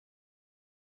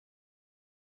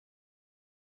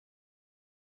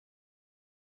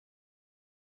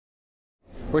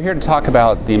We're here to talk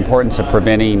about the importance of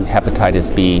preventing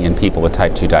hepatitis B in people with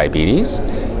type 2 diabetes.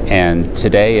 And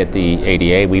today at the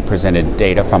ADA we presented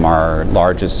data from our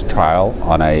largest trial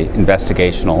on an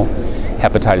investigational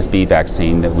hepatitis B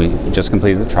vaccine that we just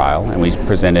completed the trial, and we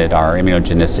presented our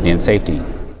immunogenicity and safety.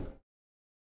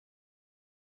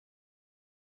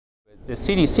 The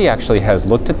CDC actually has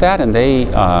looked at that, and they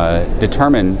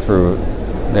determined through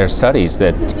their studies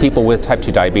that people with type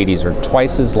 2 diabetes are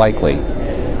twice as likely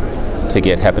to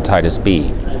get hepatitis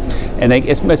B. And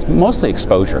it's mostly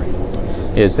exposure.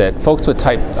 Is that folks with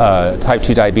type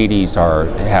 2 diabetes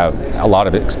have a lot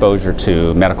of exposure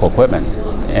to medical equipment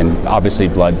and obviously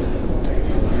blood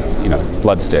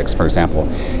sticks, for example.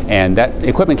 And that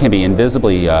equipment can be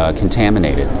invisibly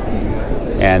contaminated.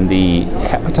 And the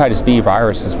hepatitis B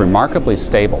virus is remarkably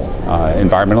stable,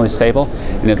 environmentally stable,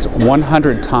 and it's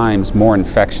 100 times more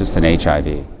infectious than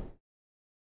HIV.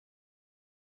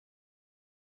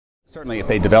 Certainly, if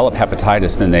they develop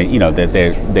hepatitis, then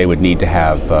they would need to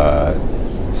have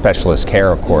specialist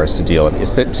care, of course, to deal with,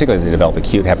 particularly if they develop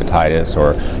acute hepatitis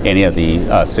or any of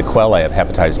the sequelae of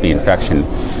hepatitis B infection,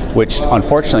 which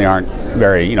unfortunately aren't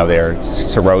very, they're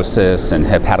cirrhosis and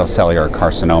hepatocellular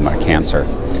carcinoma, cancer.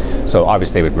 So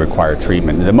obviously they would require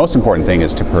treatment. The most important thing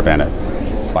is to prevent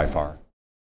it, by far.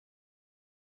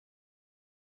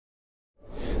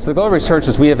 So the goal of research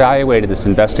is we evaluated this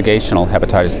investigational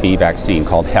hepatitis B vaccine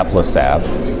called Heplisav,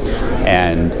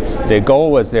 and the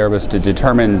goal was to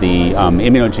determine the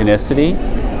immunogenicity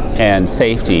and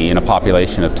safety in a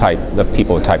population of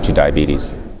people with type 2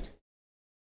 diabetes.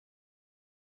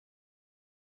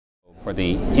 For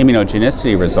the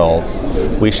immunogenicity results,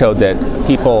 we showed that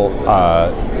people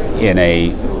in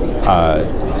a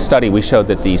study, we showed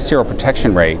that the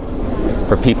seroprotection rate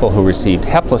for people who received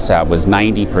Heplisav was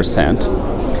 90%.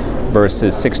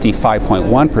 Versus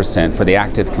 65.1% for the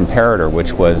active comparator,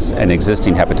 which was an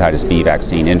existing hepatitis B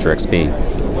vaccine, Injirix-B.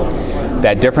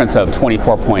 That difference of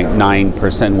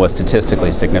 24.9% was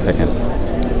statistically significant.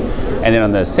 And then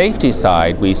on the safety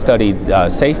side, we studied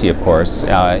safety, of course,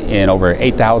 in over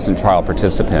 8,000 trial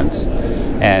participants.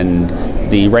 And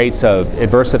the rates of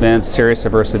adverse events, serious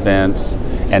adverse events,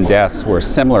 and deaths were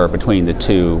similar between the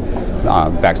two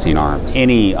vaccine arms.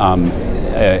 Any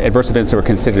adverse events that were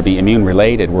considered to be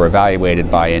immune-related were evaluated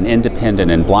by an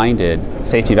independent and blinded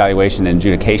Safety Evaluation and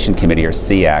Adjudication Committee, or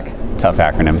SEAC, tough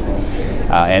acronym,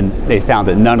 and they found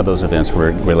that none of those events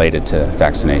were related to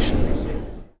vaccination.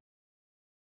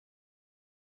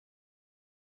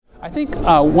 I think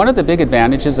one of the big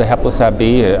advantages of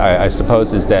Heplisav-B, I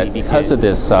suppose, is that because of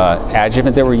this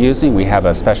adjuvant that we're using, we have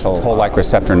a special toll-like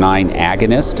receptor 9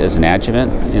 agonist as an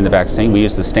adjuvant in the vaccine. We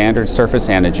use the standard surface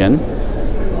antigen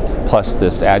plus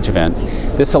this adjuvant.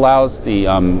 This allows the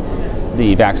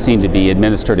vaccine to be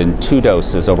administered in 2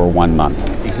 doses over 1 month.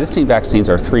 Existing vaccines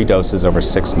are 3 doses over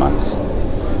 6 months.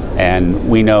 And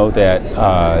we know that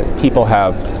people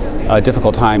have a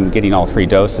difficult time getting all 3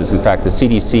 doses. In fact, the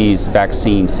CDC's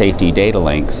Vaccine Safety Data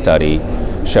Link study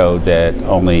showed that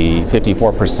only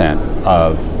 54%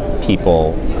 of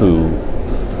people who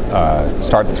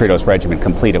start the 3-dose regimen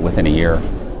complete it within a year.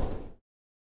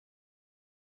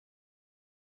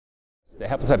 The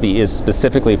Heplisav-B is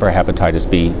specifically for hepatitis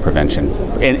B prevention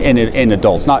in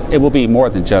adults. It will be more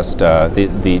than just people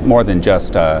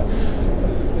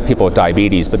with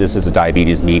diabetes, but this is a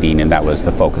diabetes meeting, and that was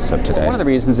the focus of today. One of the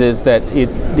reasons is that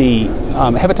the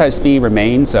hepatitis B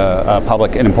remains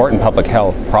an important public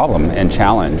health problem and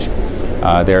challenge.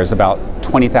 There's about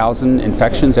 20,000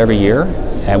 infections every year,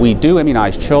 and we do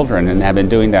immunize children and have been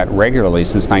doing that regularly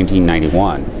since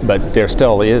 1991. But there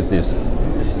still is this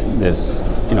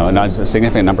a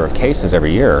significant number of cases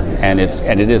every year, and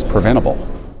it is preventable.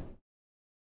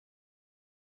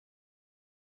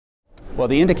 Well,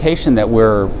 the indication that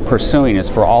we're pursuing is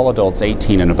for all adults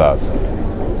 18 and above.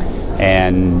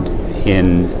 And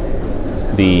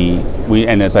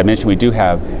as I mentioned, we do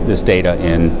have this data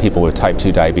in people with type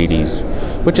 2 diabetes,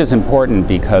 which is important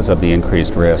because of the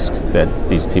increased risk that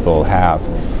these people have.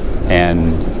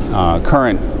 And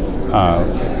current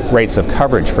rates of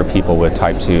coverage for people with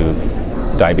type 2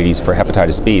 diabetes for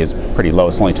hepatitis B is pretty low.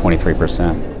 It's only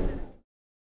 23%.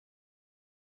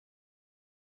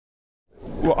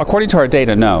 Well, according to our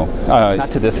data, no, not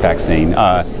to this vaccine.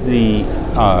 The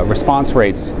response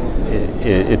rates,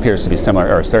 it appears to be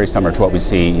similar, or very similar to what we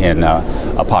see in a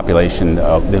population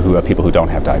of people who don't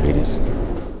have diabetes.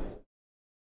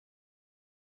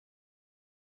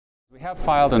 We have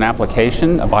filed an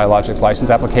application, a biologics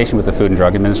license application with the Food and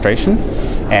Drug Administration,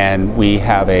 and we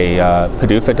have a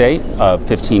PDUFA date of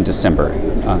 15 December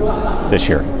this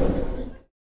year.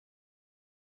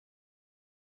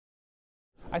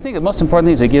 I think the most important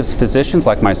thing is it gives physicians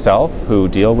like myself who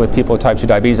deal with people with type 2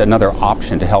 diabetes another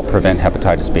option to help prevent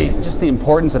hepatitis B. Just the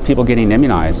importance of people getting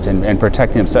immunized and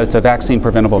protecting themselves. It's a vaccine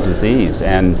preventable disease,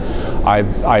 and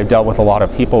I've dealt with a lot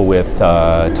of people with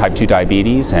type 2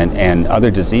 diabetes and other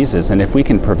diseases, and if we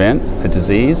can prevent a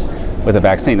disease with a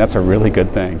vaccine, that's a really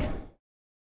good thing.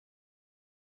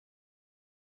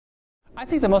 I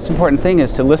think the most important thing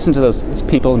is to listen to those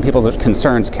people and people's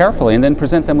concerns carefully and then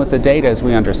present them with the data as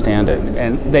we understand it.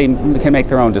 And they can make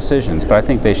their own decisions, but I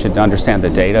think they should understand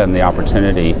the data and the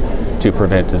opportunity to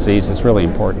prevent disease is really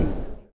important.